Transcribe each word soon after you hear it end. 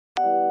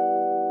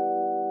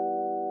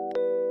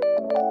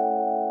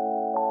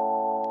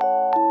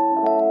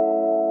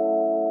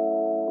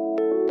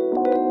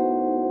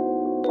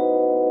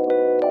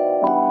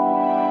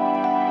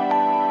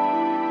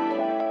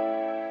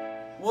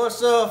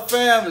What's up,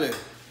 family?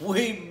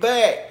 We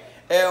back.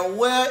 And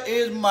where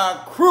is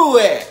my crew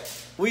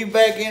at? We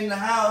back in the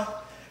house.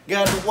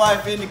 Got the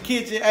wife in the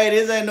kitchen. Hey,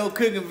 this ain't no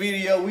cooking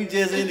video. We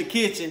just in the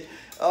kitchen.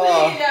 Please,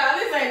 y'all,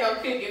 this ain't no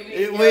cooking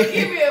video.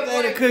 Give me a break.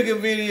 Ain't a cooking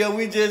video.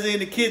 We just in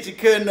the kitchen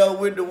cutting up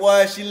with the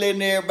wife. She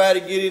letting everybody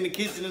get in the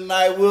kitchen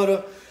tonight with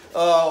her.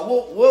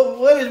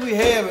 What is we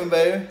having,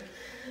 baby?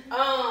 So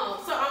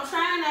I'm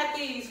trying out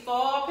these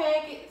fall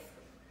packets.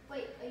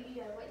 Wait, you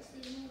gotta wait to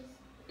see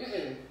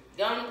these?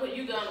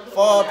 You gonna put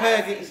fall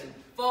packets.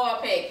 Fall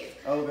packets.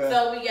 Okay.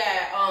 So we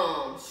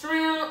got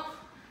shrimp,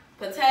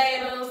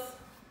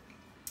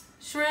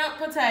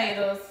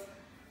 potatoes,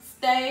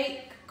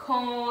 steak,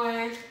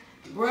 corn,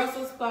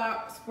 Brussels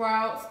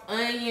sprouts,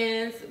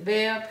 onions,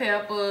 bell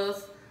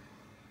peppers.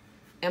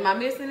 Am I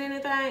missing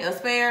anything?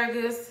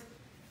 Asparagus.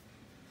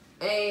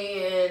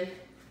 And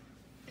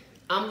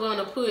I'm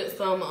gonna put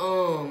some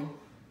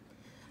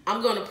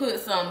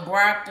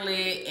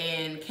broccoli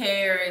and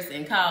carrots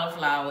and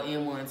cauliflower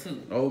in one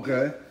too.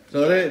 Okay.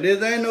 So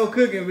this ain't no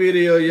cooking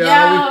video, y'all.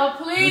 Y'all,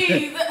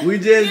 please. We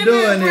just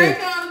doing this.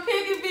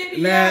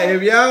 Now,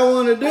 if y'all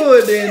want to do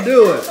it, then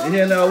do it.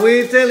 You know,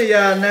 we ain't telling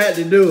y'all not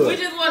to do it. We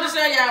just want to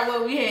show y'all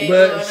what we had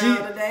but going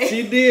on today.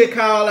 She did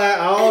call out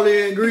all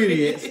the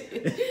ingredients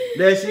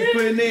that she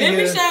putting in Let here.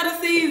 me show the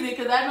seasoning,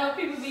 because I know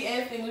people be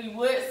asking me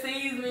what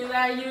seasonings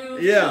I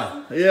use.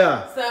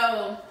 Yeah.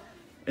 So,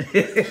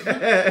 see,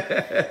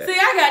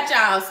 I got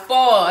y'all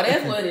spoiled.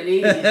 That's what it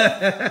is. I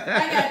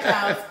got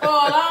y'all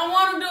spoiled. I don't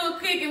want to do a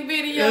cooking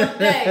video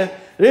today.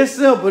 It's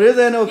simple. This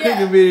ain't no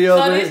cooking video.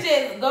 So this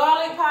just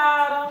garlic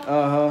powder.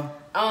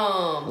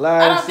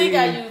 I don't think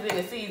I use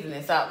any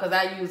seasoning salt because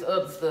I use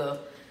other stuff.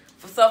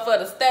 So for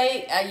the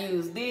steak, I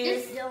use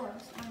this. This is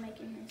yours. I'm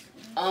making this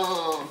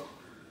one.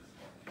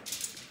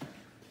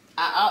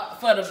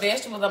 For the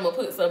vegetables, I'm gonna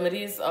put some of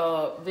this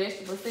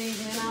vegetable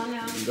seasoning on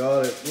there.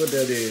 Garlic, what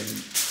that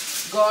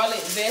is? Garlic,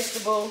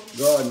 vegetable.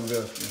 Garden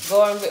vegetable.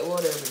 Garden,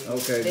 whatever.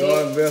 Okay,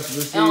 garden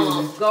vegetable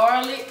seasoning.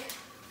 Garlic.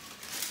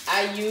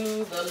 I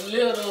use a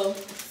little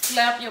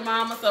slap your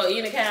mama, so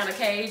any kind of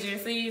Cajun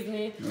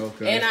seasoning.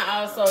 Okay. And I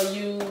also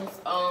use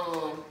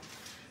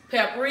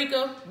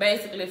paprika,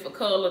 basically for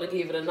color, to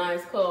give it a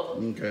nice color.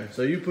 Okay,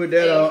 so you put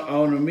that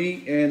on the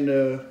meat and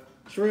the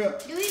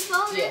shrimp? Do we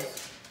fold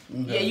it?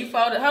 Okay. Yeah, you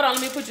fold it. Hold on,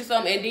 let me put you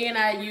some. And then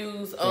I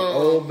use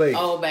Old Bay.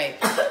 I'm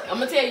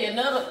gonna tell you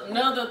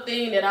another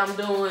thing that I'm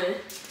doing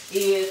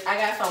is I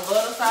got some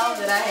butter sauce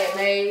that I had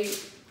made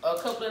a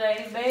couple of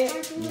days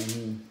back.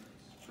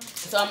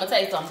 So I'm gonna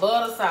take some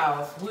butter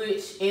sauce,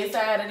 which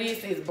inside of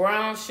this is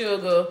brown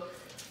sugar,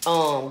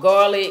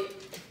 garlic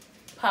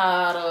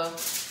powder,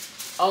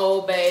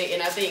 Old Bay,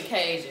 and I think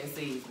Cajun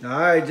seasoning. All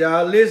right,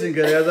 y'all, listen,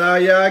 because that's all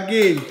y'all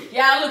getting.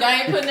 Y'all, look,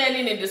 I ain't putting that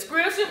in the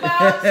description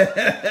box.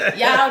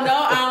 Y'all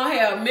know I don't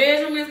have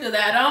measurements because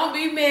I don't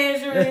be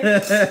measuring.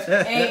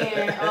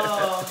 And,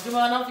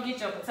 Jamal, don't forget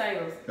your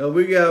potatoes.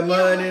 We got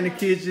mine in the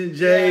kitchen,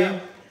 Jay.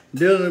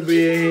 Dylan will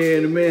be in here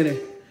in a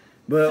minute.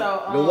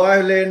 But the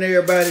wife letting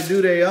everybody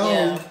do their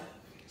own. Yeah.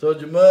 So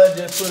Jamal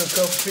just put a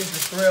couple pieces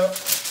of shrimp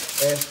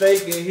and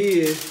steak in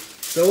his.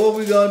 So what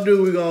we gonna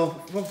do? We gonna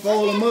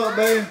fold them up,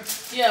 baby?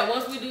 Yeah,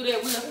 once we do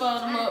that, we gonna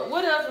fold them up.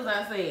 What else was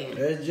I saying?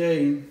 That's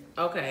Jay.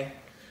 Okay.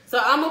 So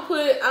I'm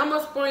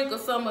gonna sprinkle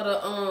some of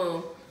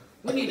the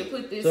we need to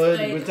put this So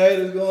steak. is the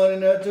potatoes going in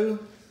there too?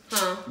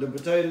 Huh? The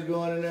potatoes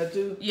going in there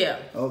too? Yeah.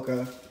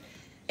 Okay.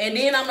 And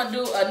then I'm gonna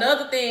do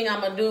another thing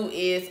I'm gonna do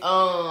is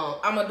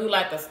I'm gonna do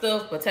like a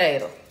stuffed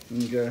potato.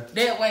 Okay.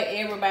 That way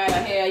everybody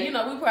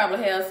have, we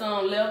probably have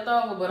some left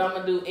over, but I'm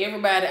gonna do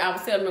everybody. I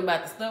was telling them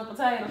about the stuffed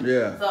potato.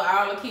 Yeah. So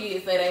all the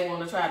kids say they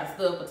want to try the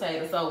stuffed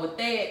potato. So with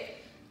that,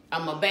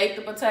 I'm gonna bake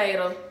the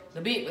potato, the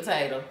big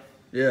potato.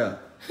 Yeah.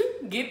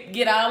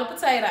 Get all the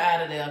potato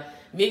out of there.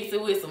 Mix it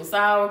with some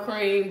sour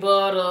cream,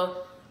 butter,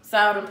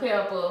 salt and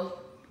pepper,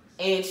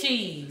 and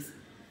cheese.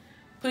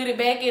 Put it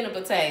back in the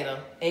potato,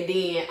 and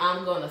then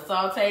I'm gonna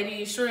saute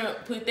these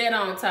shrimp. Put that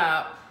on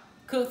top.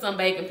 Cook some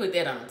bacon. Put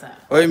that on top.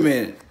 Wait a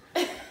minute.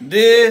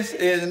 This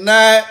is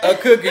not a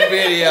cooking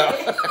video. I'm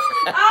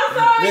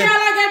sorry, y'all.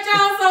 I got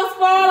y'all so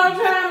spoiled. I'm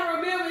trying to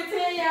remember to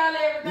tell y'all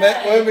everything.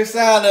 Let me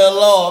sound the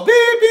alarm.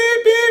 Beep, beep,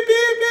 beep,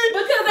 beep, beep.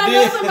 Because I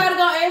know somebody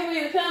gonna ask me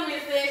in the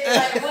comment section,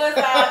 like, what's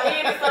all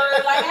in it? So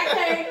it's like, I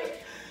can't.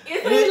 It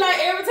seems like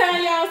every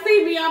time y'all see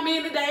me, I'm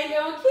in the dang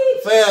on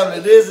kitchen. Family,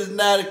 this is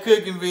not a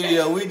cooking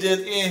video. We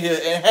just in here.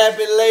 And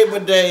happy Labor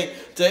Day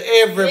to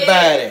everybody.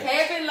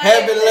 Yes,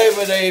 happy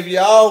Labor Day. If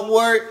y'all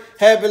work,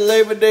 happy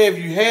Labor Day. If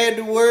you had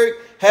to work,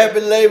 happy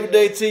Labor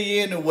Day to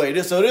you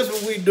anyway. So this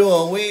is what we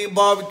doing. We ain't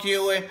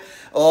barbecuing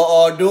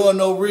or doing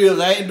no ribs.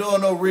 I ain't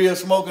doing no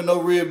ribs, smoking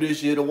no rib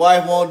this year. The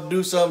wife wanted to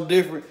do something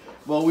different.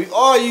 But we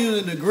are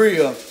using the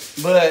grill,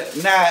 but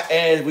not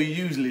as we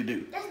usually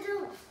do. Let's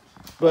do it.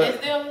 Let's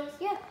do it?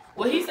 Yeah.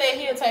 Well, he said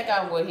he'll take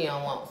out what he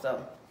don't want,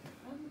 so.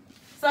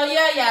 So,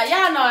 yeah,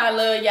 y'all know I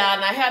love y'all,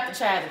 and I have to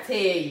try to tell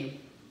you.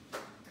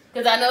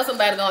 Because I know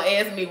somebody's going to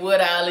ask me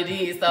what all it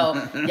is. So,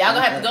 y'all going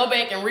to have to go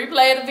back and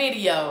replay the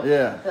video.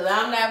 Yeah. Because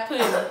I'm not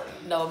putting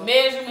no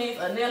measurements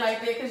or nothing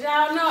like that. Cause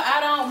y'all know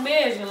I don't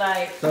measure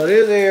like. So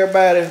this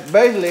is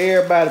basically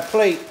everybody's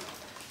plate.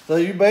 So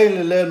you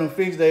basically let them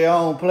fix their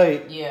own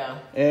plate. Yeah.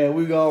 And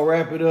we gonna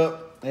wrap it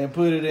up and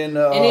put it in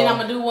the. And then I'm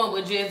gonna do one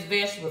with just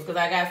vegetables because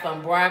I got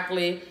some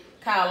broccoli,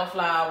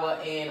 cauliflower,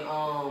 and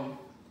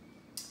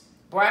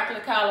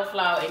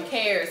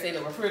carrots in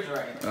the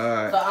refrigerator. All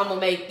right. So I'm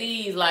gonna make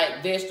these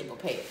like vegetable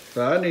packs.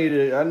 So I need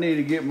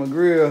to get my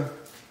grill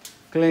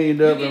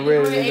cleaned up and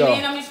ready to go.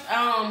 And then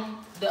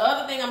the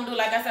other thing I'm gonna do,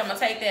 like I said, I'm gonna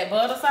take that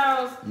butter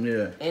sauce.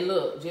 Yeah. And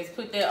look, just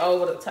put that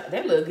over the top.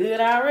 That look good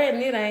already,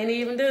 and it ain't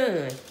even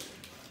done.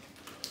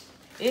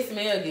 It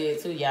smells good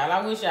too, y'all.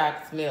 I wish y'all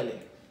could smell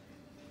it.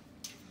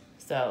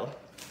 So.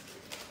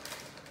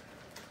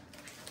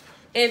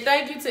 And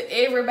thank you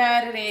to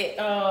everybody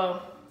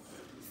that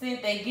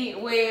sent their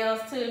get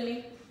wells to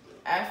me.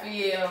 I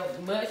feel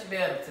much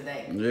better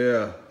today.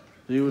 Yeah.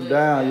 She was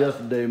down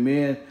yesterday.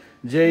 Me and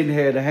Jaden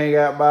had to hang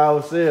out by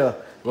ourselves.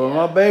 But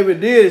my baby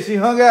did it. She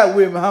hung out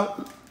with me.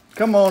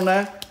 Come on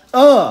now.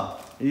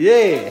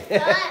 Yeah.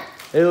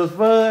 It was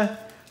fun.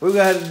 We're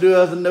gonna have to do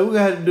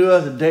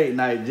us a date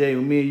night, Jay.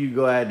 Me and you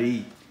go out to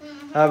eat.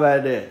 How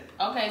about that?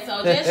 Okay,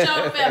 so just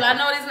show the fella. I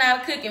know this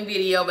not a cooking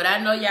video, but I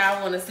know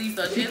y'all want to see.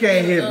 So she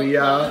can't hit me,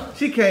 y'all.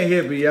 She can't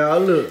hit me, y'all.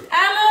 Look.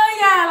 I love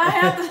y'all. I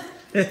have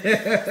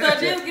to. So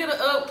just get an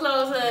up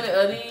close, honey,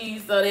 of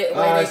these, so that.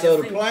 All right,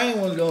 so the plain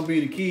one's gonna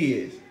be the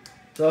kids.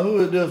 So who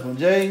is this one,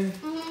 Jaden?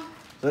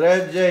 So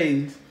that's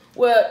Jaden's.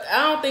 Well,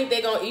 I don't think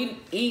they're gonna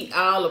eat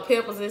all the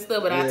peppers and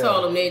stuff, but I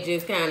told them they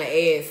just kind of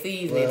add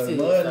seasoning to it.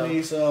 Mud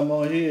needs some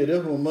on here.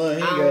 This one, Mud,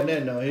 he ain't got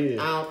nothing on here.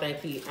 I don't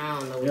think I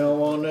don't know. You don't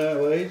want that?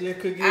 Well, he just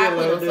cook it I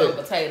like put some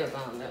potatoes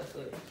on there.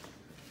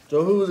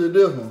 So who's it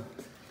this one?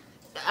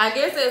 I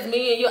guess that's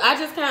me and you. I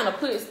just kind of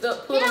put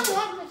stuff. He don't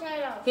want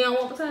potatoes. He don't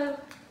want potatoes?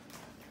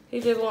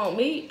 He just want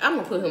meat? I'm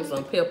going to put him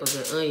some peppers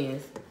and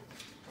onions.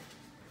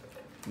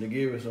 To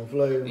give it some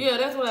flavor? Yeah,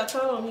 that's what I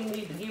told him. He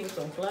need to give it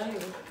some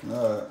flavor.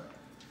 All right.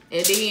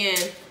 And then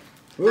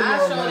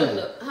I showed him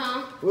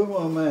Which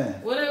one, man?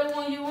 Whatever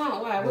one you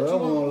want. Why? What Well, you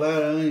want? I want a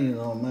lot of onions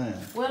on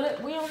mine. Well,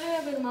 we don't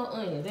have any more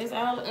onions. That's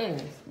all the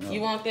onions. No.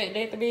 You want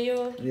that to be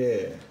yours?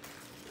 Yeah.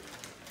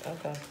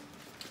 Okay.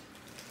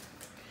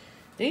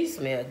 These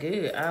smell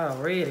good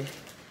already.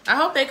 I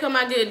hope they come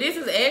out good. This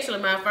is actually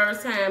my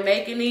first time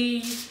making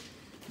these.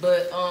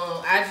 But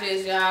I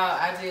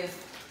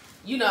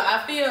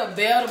feel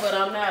better, but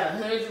I'm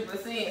not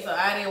 100%, so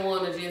I didn't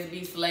want to just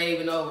be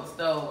slaving over the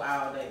stove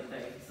all day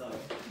today. So.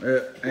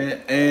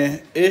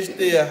 And it's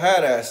still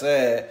hot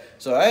outside,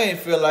 so I ain't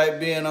feel like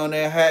being on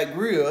that hot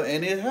grill,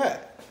 and it's hot.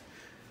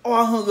 Oh,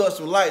 I hung up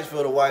some lights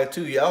for the wife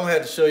too, y'all. I'm gonna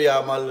have to show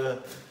y'all my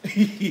little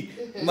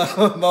my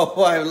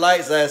wife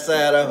lights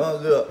outside. I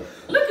hung up.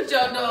 Look at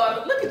your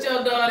daughter. Look at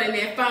your daughter in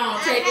that phone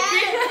taking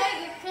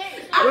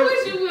pictures. I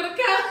wish you would have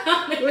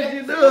come. What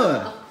you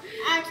doing?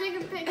 I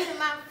took a picture of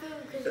my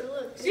food because it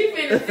looks. She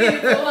finna send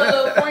it to her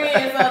little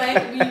friends so they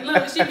can be,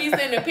 look, she be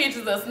sending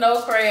pictures of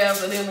snow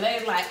crabs and them, and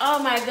they like,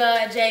 oh my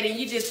God, Jaden,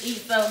 you just eat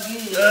so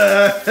good.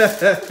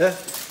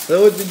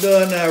 So what you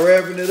doing now,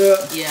 wrapping it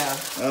up? Yeah.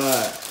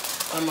 Alright.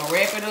 I'm gonna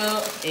wrap it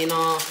up, and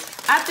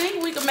I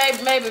think we could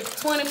maybe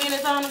 20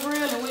 minutes on the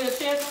grill and we'll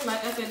test them.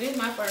 Like I said, this is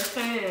my first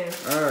time.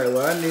 Alright,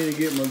 well I need to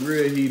get my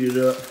grill heated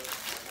up.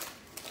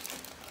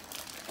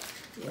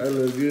 That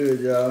look good,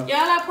 y'all. Y'all,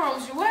 I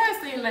promise you, why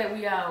it seems like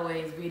we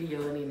always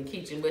videoing in the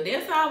kitchen, but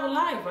that's our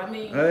life. I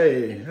mean,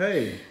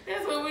 hey.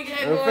 That's what we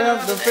got going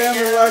on. The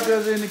family like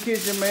us in the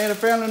kitchen, man. The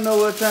family know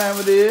what time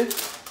it is.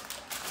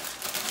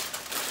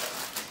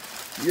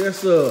 Yes,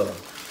 sir.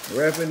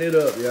 Wrapping it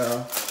up,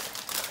 y'all.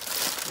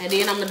 And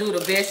then I'm gonna do the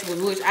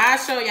vegetables, which I'll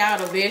show y'all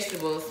the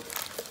vegetables.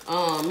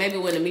 Maybe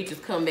when the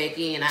Meechers come back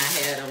in, I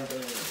have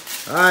them done.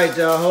 Alright,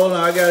 y'all, hold on.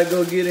 I gotta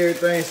go get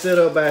everything set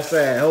up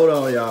outside. Hold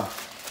on, y'all.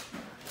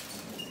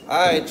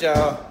 Alright,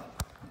 y'all.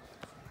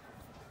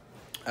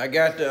 I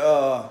got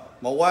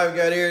my wife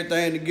got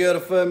everything together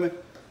for me.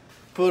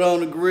 Put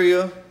on the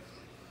grill.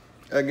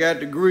 I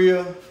got the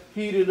grill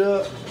heated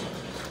up.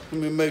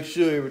 Let me make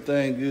sure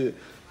everything good.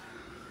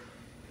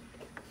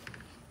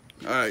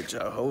 Alright,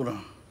 y'all, hold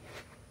on.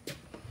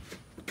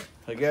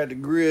 I got the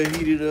grill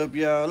heated up,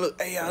 y'all. Look,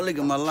 hey, y'all, look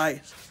at my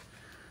lights.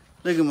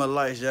 Look at my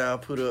lights, y'all,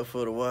 put up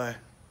for the wife.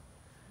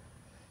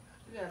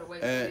 You gotta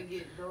wait till it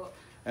get dark.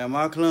 And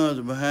my clones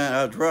are behind.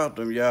 I dropped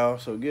them, y'all.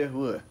 So guess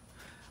what?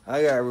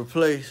 I gotta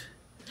replace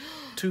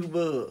 2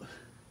 bulbs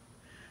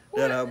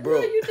that I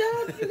broke. No, you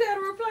don't. You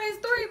gotta replace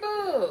 3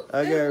 bulbs.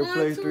 I gotta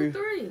replace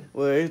 3.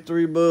 Well, there's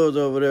 3 bulbs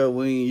over there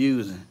we ain't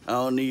using. I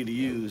don't need to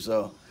use,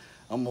 so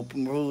I'm gonna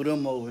move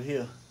them over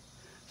here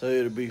so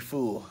it'll be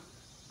full.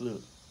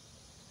 Look.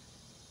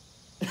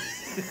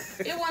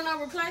 It wasn't no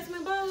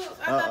replacement bulbs?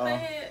 I thought they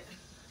had.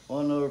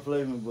 Wasn't no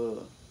replacement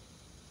bulb.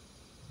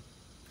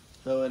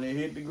 So when they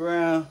hit the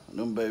ground,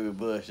 them baby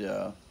bust,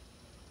 y'all.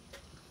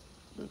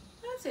 I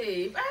tell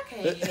you, I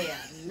can't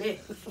have nothing.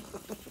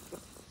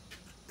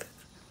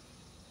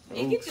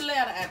 Hey, get your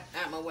ladder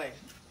out my way.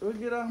 We'll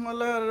get off my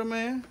ladder,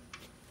 man.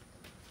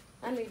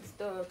 I need to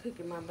start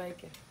cooking my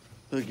bacon.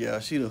 Look, y'all.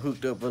 She done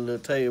hooked up a little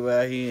table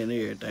out here and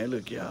everything.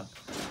 Look, y'all.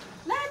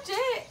 Not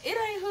yet. It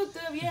ain't hooked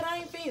up yet. I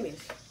ain't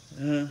finished.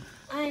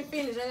 I ain't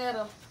finished. I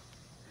gotta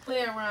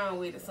play around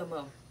with it some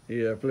more.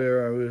 Yeah, play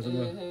around with it some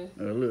more.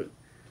 Oh, look.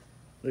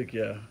 Look,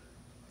 y'all.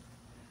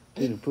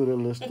 She done put a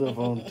little stuff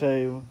on the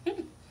table.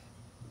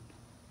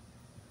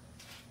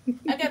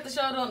 I got to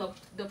show it on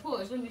the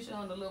porch. Let me show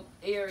them the little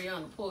area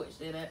on the porch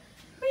that I...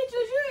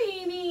 Demetrius, you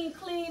ain't even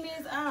clean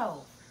this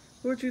out.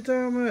 What you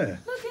talking about?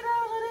 Look at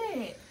all of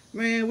that.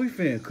 Man, we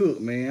finna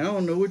cook, man. I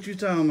don't know what you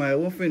talking about.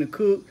 We're finna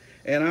cook,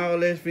 and all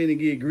that's finna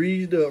get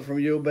greased up from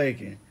your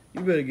bacon.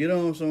 You better get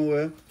on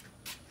somewhere.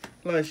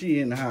 Like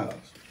she in the house.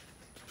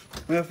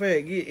 Matter of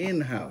fact, get in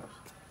the house.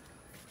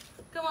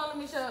 Come on,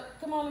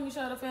 let me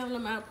show the family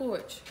my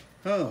porch.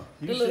 Huh?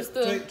 The little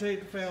stuff. Take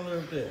the family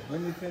up there. Let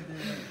me cut that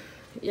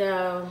out.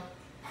 Y'all,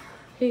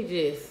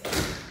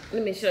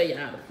 let me show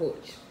y'all the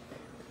porch.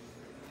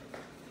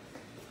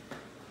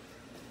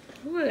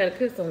 Ooh, I gotta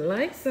put some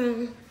lights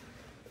on.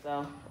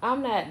 So,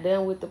 I'm not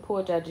done with the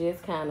porch. I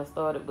just kind of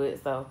started,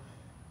 but so,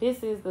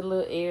 this is the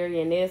little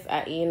area, and this,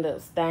 I end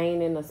up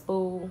staining the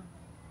spool.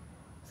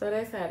 So,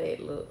 that's how that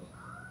look.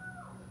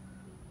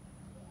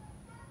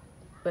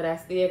 But I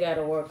still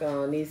gotta work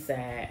on this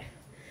side.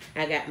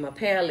 I got my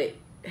pallet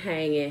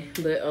hanging,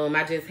 but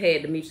I just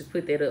had Demetrius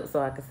put that up so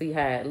I could see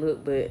how it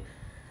looked, but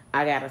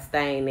I gotta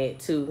stain that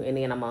too, and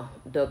then I'm gonna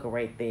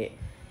decorate that,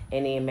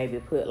 and then maybe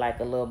put like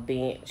a little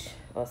bench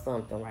or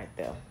something right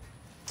there.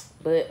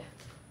 But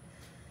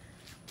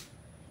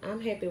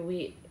I'm happy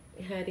with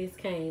how this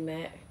came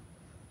out.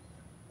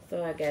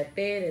 So I got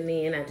that, and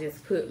then I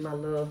just put my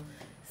little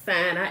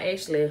sign. I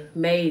actually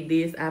made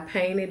this. I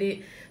painted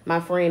it.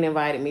 My friend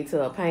invited me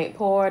to a paint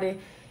party,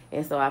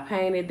 and so I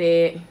painted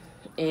that,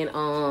 and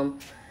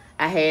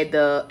I had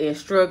the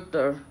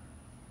instructor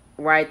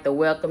write the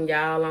welcome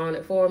y'all on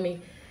it for me,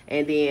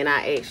 and then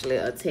I actually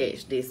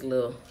attached this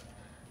little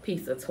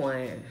piece of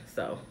twine.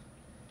 So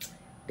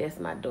that's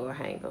my door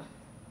hanger.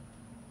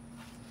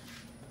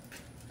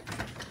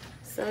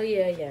 So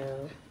yeah,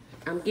 y'all,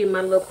 I'm getting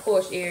my little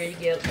porch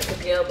area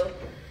together.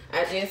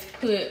 I just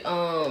threw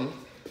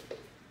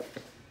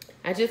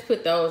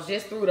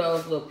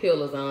those little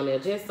pillars on there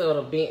just so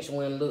the bench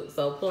wouldn't look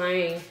so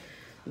plain.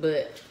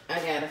 But I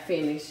gotta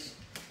finish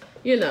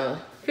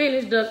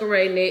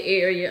decorating that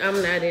area.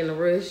 I'm not in a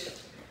rush.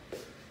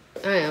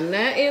 I am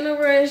not in a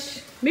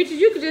rush. Meech,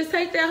 you could just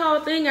take that whole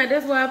thing out.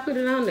 That's why I put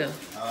it on there.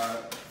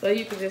 Alright. So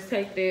you could just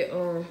take that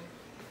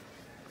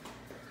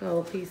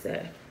whole piece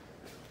out.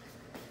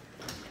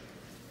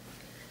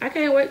 I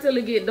can't wait till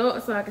it get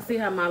dark so I can see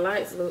how my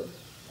lights look.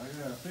 I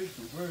gotta fix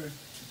them first.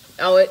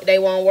 Oh, they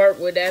won't work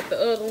without the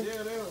other one?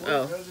 Yeah, they'll work.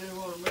 Oh. I just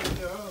want to make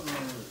the other one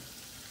work.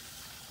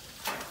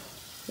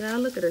 Y'all,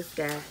 look at this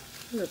sky.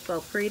 It looks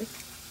so pretty.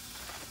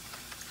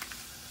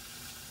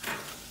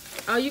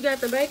 Oh, you got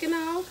the bacon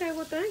on? Okay,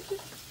 well, thank you.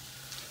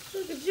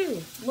 Look at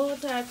you.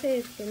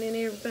 Multitasking and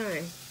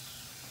everything.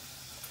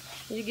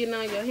 You getting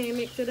on your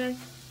hammock today?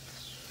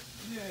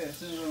 Yeah,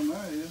 since I'm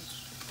out here.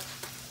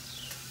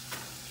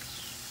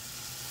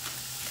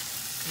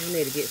 I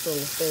need to get some to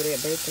stir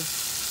that bacon.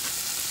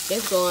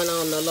 That's going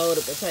on the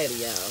loaded potato,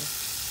 y'all.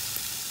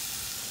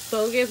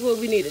 So guess what?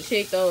 We need to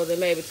check those in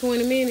maybe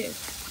 20 minutes.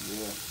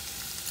 Yeah.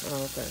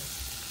 Oh, okay.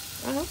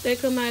 I hope they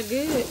come out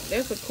good.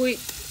 That's a quick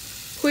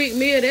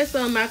meal. That's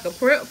something I can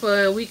prep for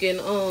and we can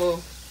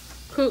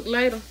cook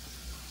later.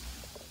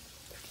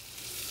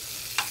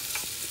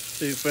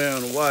 See,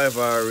 found the wife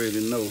I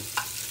already know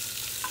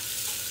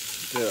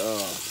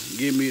to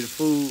give me the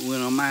food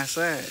when I'm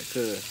outside,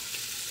 cause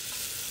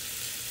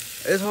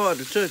it's hard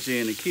to touch her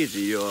in the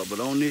kitchen, y'all, but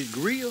on this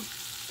grill,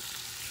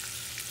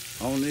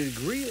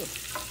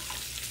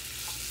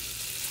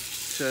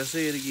 should I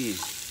say it again?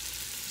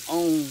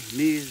 On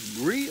this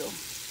grill,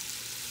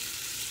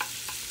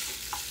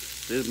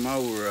 this is my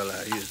world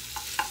out here.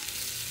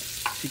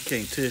 She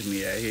can't touch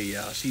me out here,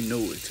 y'all. She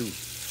know it too.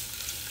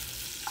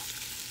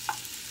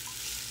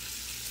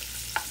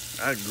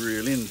 I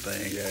grill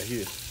anything out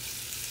here.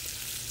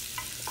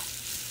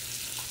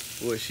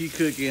 What she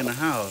cook in the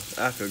house,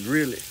 I could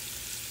grill it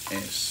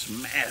and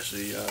smash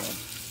it, y'all.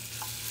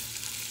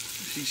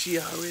 She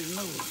already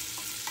know it.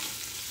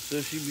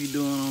 So she be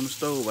doing on the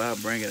stove, I'll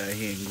bring it out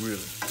here and grill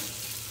it.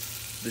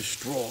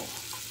 Destroy.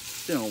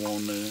 She don't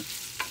want none.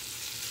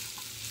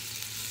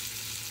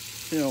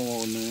 She don't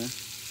want none.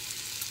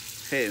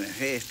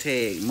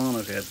 Hashtag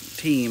Monica,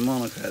 Team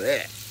Monica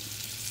that.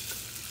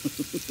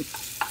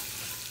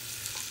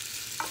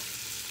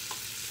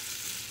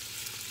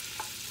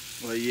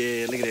 Well,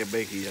 yeah, look at that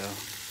bacon, y'all.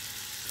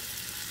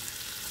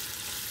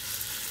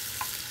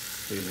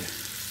 Look at that.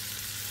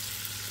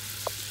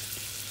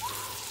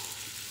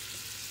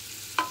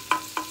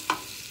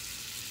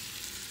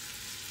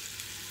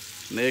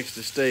 Next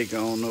to steak, I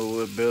don't know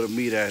what better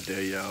meat out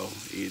there, y'all.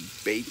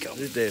 It's bacon.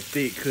 It's that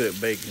thick cut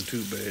bacon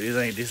too, but this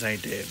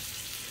ain't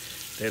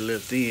that little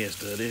thin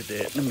stuff. This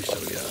that. Let me show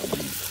y'all.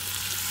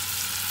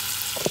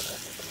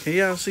 Can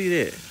y'all see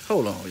that?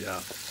 Hold on,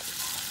 y'all.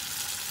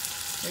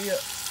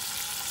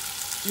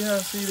 Y'all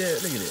see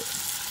that? Look at that.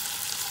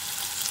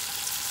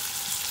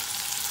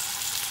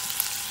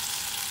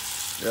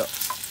 Yep.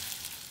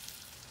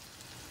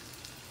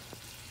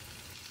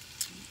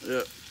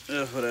 Yep,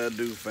 that's what I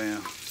do,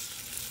 fam.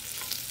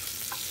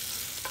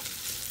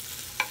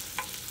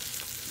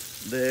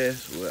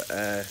 That's what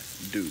I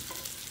do.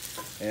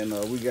 And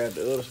we got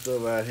the other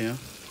stuff out here.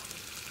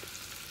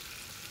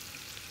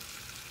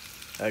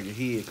 I can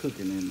hear it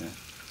cooking in there.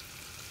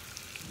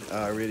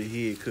 I already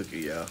hear it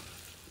cooking, y'all.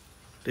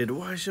 Did the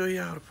wife show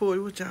y'all the porch?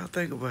 What y'all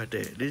think about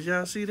that? Did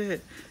y'all see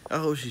that? I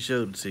hope she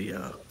showed it to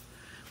y'all.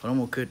 But I'm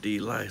gonna cut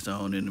these lights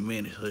on in a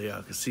minute so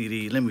y'all can see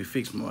these. Let me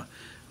fix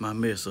my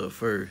mess up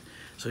first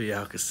so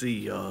y'all can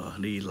see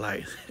these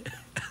lights.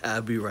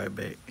 I'll be right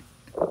back.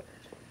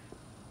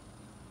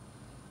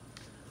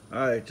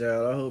 Alright,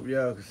 y'all, I hope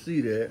y'all can see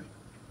that.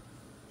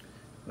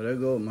 But there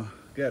go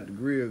got the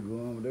grill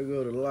going, but there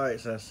go the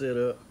lights I set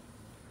up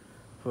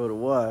for the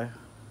wife.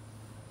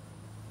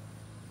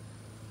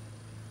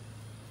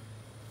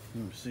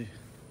 Let me see.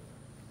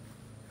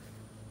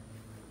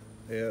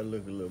 Yeah, it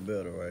look a little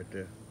better right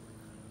there.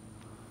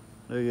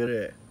 Look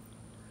at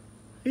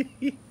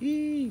that.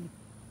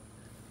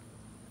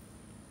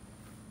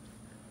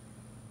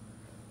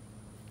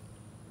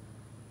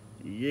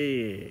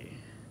 Yeah.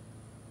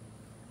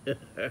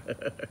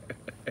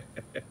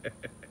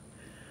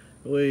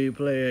 We ain't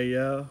playing,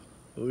 y'all.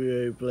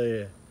 We ain't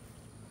playing.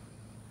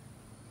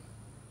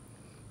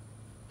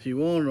 She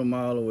wanted them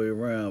all the way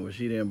around, but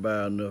she didn't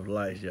buy enough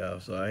lights, y'all,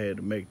 so I had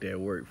to make that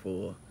work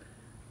for her.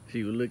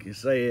 She was looking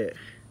sad.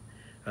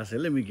 I said,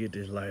 let me get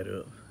this light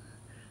up,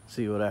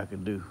 see what I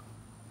can do.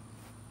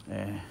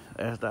 And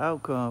that's the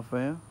outcome,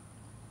 fam.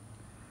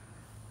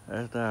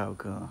 That's the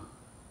outcome.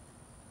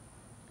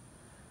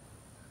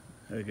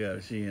 Look at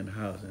her, she in the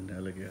house in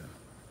there, look at her.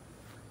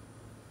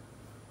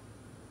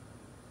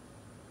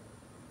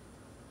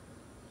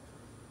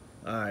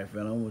 Alright,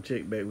 fam, I'm gonna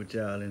check back with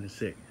y'all in a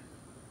second.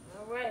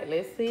 Alright,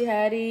 let's see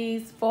how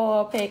these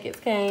foil packets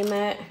came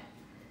out.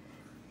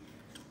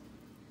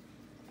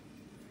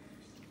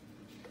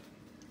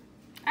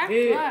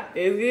 Good.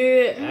 It's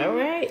good.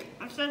 Alright.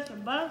 I said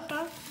some butter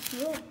sauce.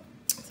 Yeah.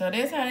 So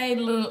that's how they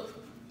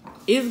look.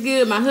 It's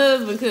good. My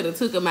husband could have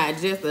took them out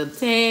just a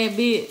tad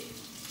bit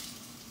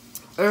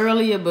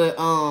earlier, but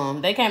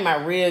they came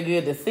out real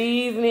good. The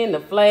seasoning, the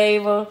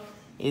flavor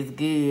is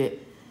good.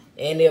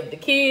 And if the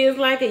kids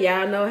like it,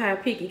 y'all know how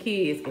picky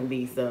kids can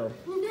be, so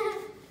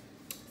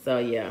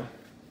yeah.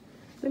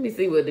 Let me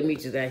see what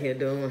Demetrius out here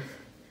doing.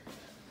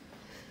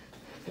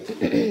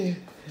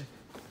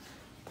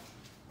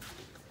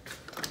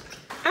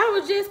 I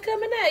was just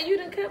coming out. You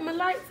done cut my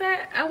lights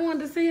out. I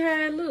wanted to see how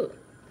it looked.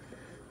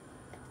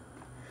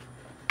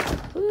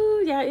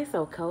 Ooh, y'all, it's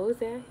so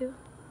cozy out here.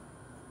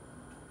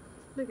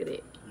 Look at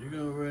it. You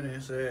gonna run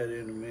inside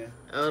in a minute.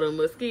 Oh, the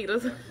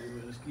mosquitoes.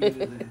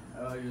 Mosquitoes and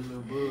all your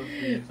little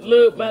bugs.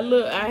 Look,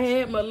 I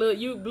had my little,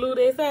 you blew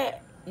this out?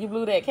 You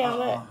blew that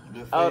candle out?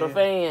 The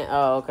fan.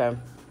 Oh, okay.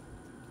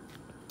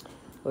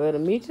 Well, the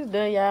Meech is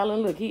done, y'all,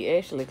 and look, he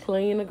actually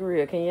cleaned the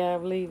grill. Can y'all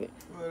believe it?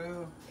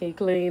 Whatever. He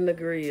cleaned the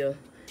grill.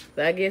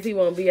 So I guess he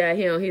won't be out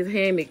here on his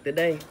hammock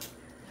today.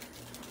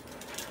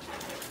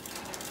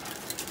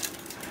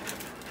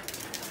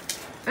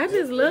 I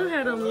just love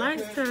how them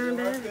lights turned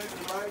out.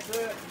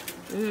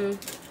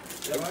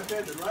 If I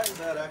take the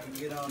lights out, I can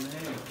get on the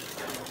hand.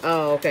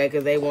 Oh, okay,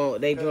 because they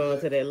drawn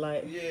to that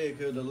light. Yeah,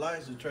 because the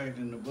lights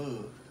attracting the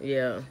bugs.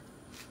 Yeah.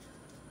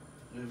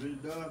 If it's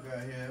dark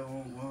out here, I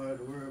won't have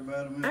to worry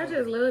about them. I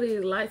just love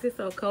these lights. It's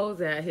so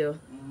cozy out here.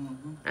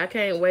 I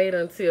can't wait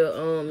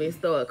until it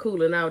start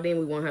cooling out. Then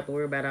we won't have to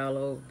worry about all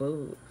those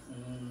bugs.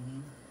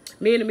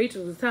 Me and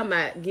Demetrius was talking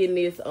about getting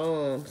this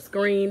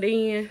screened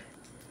in.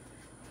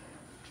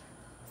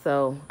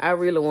 So I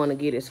really want to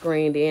get it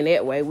screened in.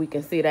 That way we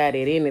can sit out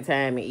at any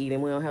time and eat,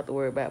 and we don't have to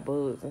worry about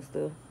bugs and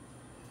stuff.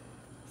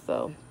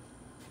 So,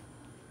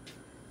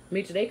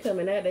 Mitch, they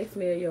coming out. They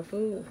smell your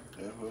food.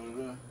 That's what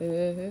it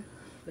is.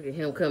 Look at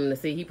him coming to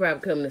see. He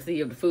probably coming to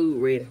see if the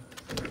food ready.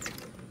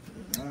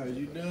 All right,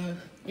 you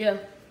done? Yeah.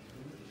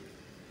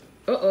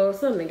 Uh-oh,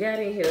 something got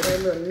in here.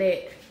 That little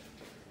net.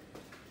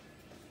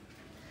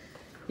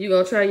 You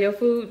gonna try your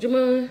food,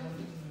 Jemonica?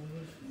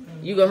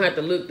 You gonna have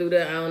to look through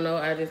that. I don't know.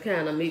 I just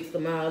kind of mixed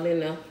them all in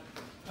there.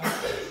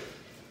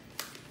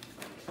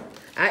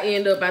 I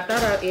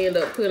thought I'd end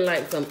up putting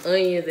like some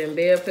onions and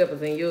bell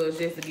peppers in yours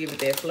just to give it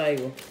that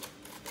flavor.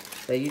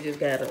 So you just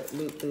gotta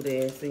look through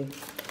there and see.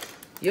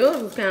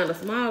 Yours was kind of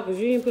small because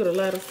you didn't put a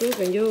lot of stuff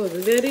in yours.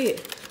 Is that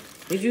it?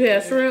 Did you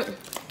have shrimp?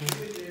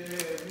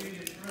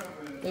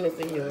 Let me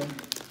see yours.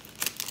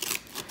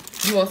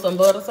 You want some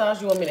butter sauce?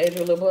 You want me to add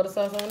you a little butter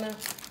sauce on there?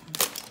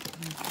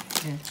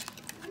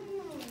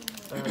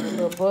 A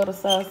little butter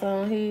sauce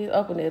on here.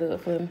 Open it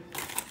up for me.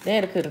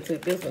 Daddy could have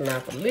took this one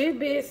off a little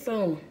bit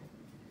sooner.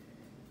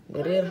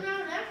 But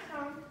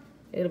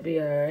it'll be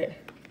alright.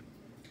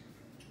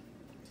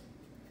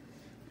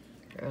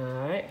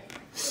 Alright.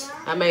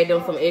 I made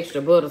them some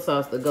extra butter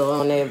sauce to go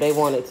on there if they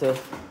wanted to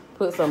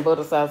put some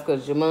butter sauce,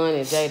 because Jemonica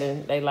and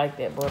Jaden, they like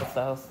that butter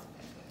sauce.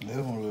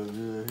 That one look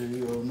good. Here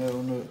you go, that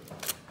one look.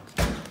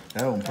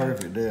 That one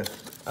perfect there.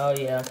 Oh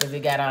yeah, cause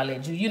it got all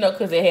that juice. You know,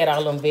 cause it had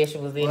all them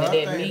vegetables in it. I That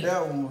think meat.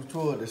 that one was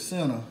toward the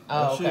center.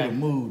 Oh, I should have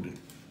moved it.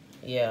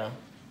 Yeah.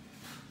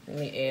 Let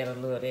me add a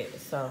little of that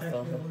sauce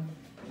on here.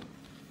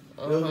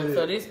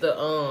 So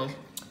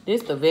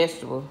this the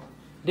vegetable.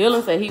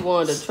 Dylan said he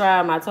wanted to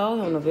try them. I told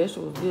him the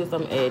vegetables good, so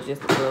I'm gonna add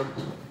just a little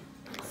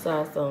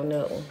sauce on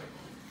that one.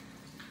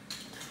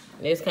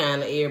 It's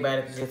kind of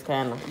everybody can just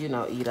kind of, you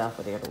know, eat off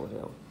of that or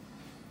whatever.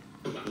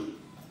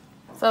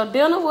 So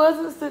dinner was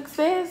a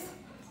success.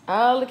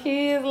 All the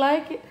kids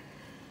like it.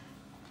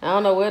 I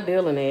don't know where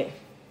Dylan at.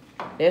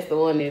 That's the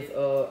one that's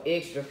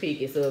extra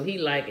picky. So if he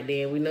like it,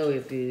 then we know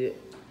it's good.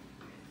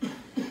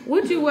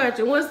 What you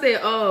watching? What's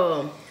that?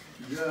 John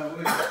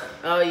Wick.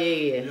 Oh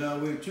yeah.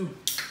 John Wick 2.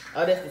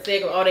 Oh, that's the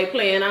second. Oh, they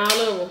playing all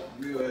of them.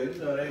 Yeah, you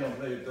know they don't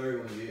play the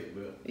third one yet,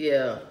 but.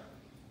 Yeah.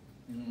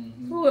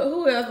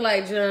 Who else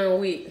like John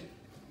Wick?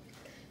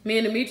 Me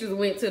and Demetrius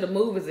went to the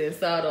movies and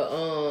saw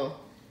the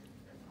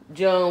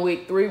John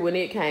Wick 3 when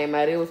it came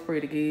out. It was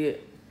pretty good.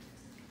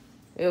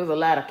 There was a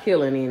lot of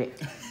killing in it.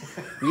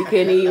 You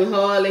couldn't even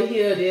hardly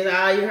hear this.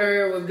 All you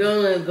heard was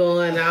guns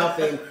going off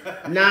and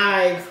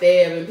knives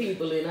stabbing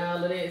people and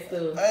all of that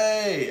stuff.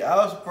 Hey, I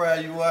was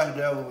surprised you watched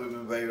that one with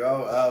me, baby. I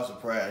was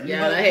surprised.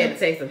 Yeah, I had to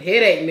take some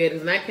headache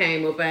medicine. I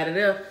came up out of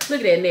there.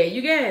 Look at that net.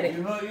 You got it.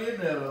 You hung in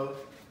there, though.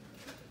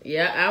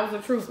 Yeah, I was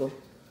a trooper.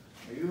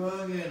 You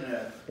hung in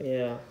there.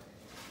 Yeah.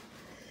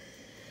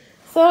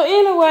 So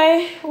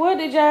anyway, what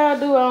did y'all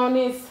do on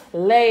this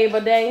Labor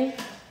Day?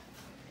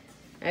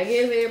 I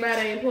guess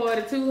everybody ain't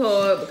party too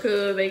hard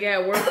because they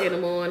got work in the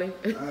morning.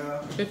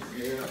 Yeah.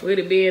 With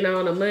it being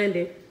on a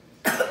Monday.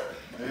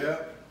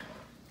 Yeah.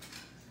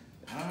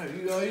 Alright,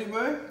 you gonna eat,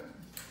 babe?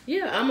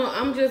 Yeah,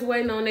 I'm just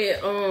waiting on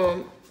that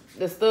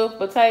the stuffed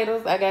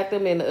potatoes. I got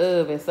them in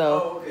the oven,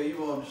 so. Oh, okay.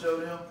 You want to show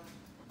them?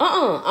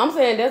 I'm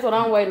saying that's what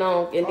I'm waiting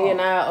on, and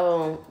then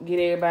I'll get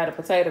everybody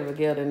potatoes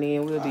together, and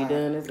then we'll be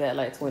done. It's got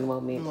like 20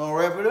 more minutes. You gonna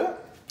wrap it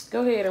up?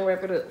 Go ahead and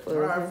wrap it up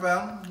for us. Alright,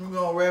 fam. We're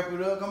gonna wrap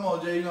it up. Come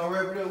on, Jay. You gonna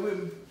wrap it up with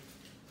me?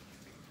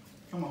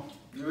 Come on.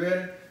 You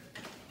ready?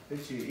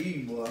 This shit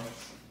eating, boy.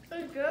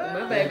 It's good.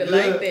 My baby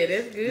like that.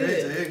 That's good.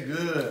 It's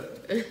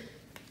good.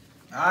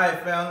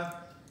 Alright, fam.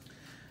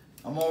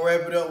 I'm gonna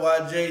wrap it up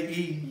while Jay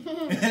eating.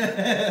 Well,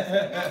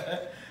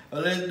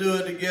 let's do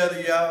it together,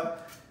 y'all.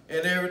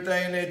 And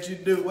everything that you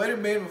do. Wait a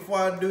minute before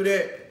I do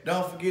that.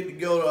 Don't forget to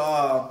go to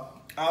our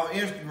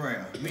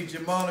Instagram, Meech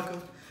and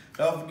Jemonica.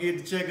 Don't forget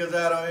to check us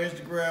out on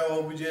Instagram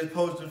where we just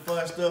posting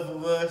fun stuff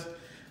of us.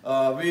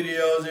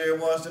 Videos every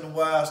once in a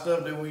while,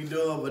 stuff that we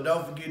doing. But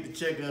don't forget to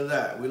check us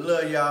out. We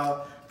love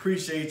y'all.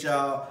 Appreciate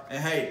y'all.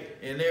 And hey,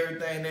 in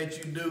everything that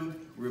you do,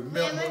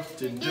 remember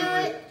to do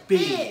it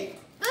big.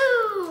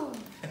 Boom!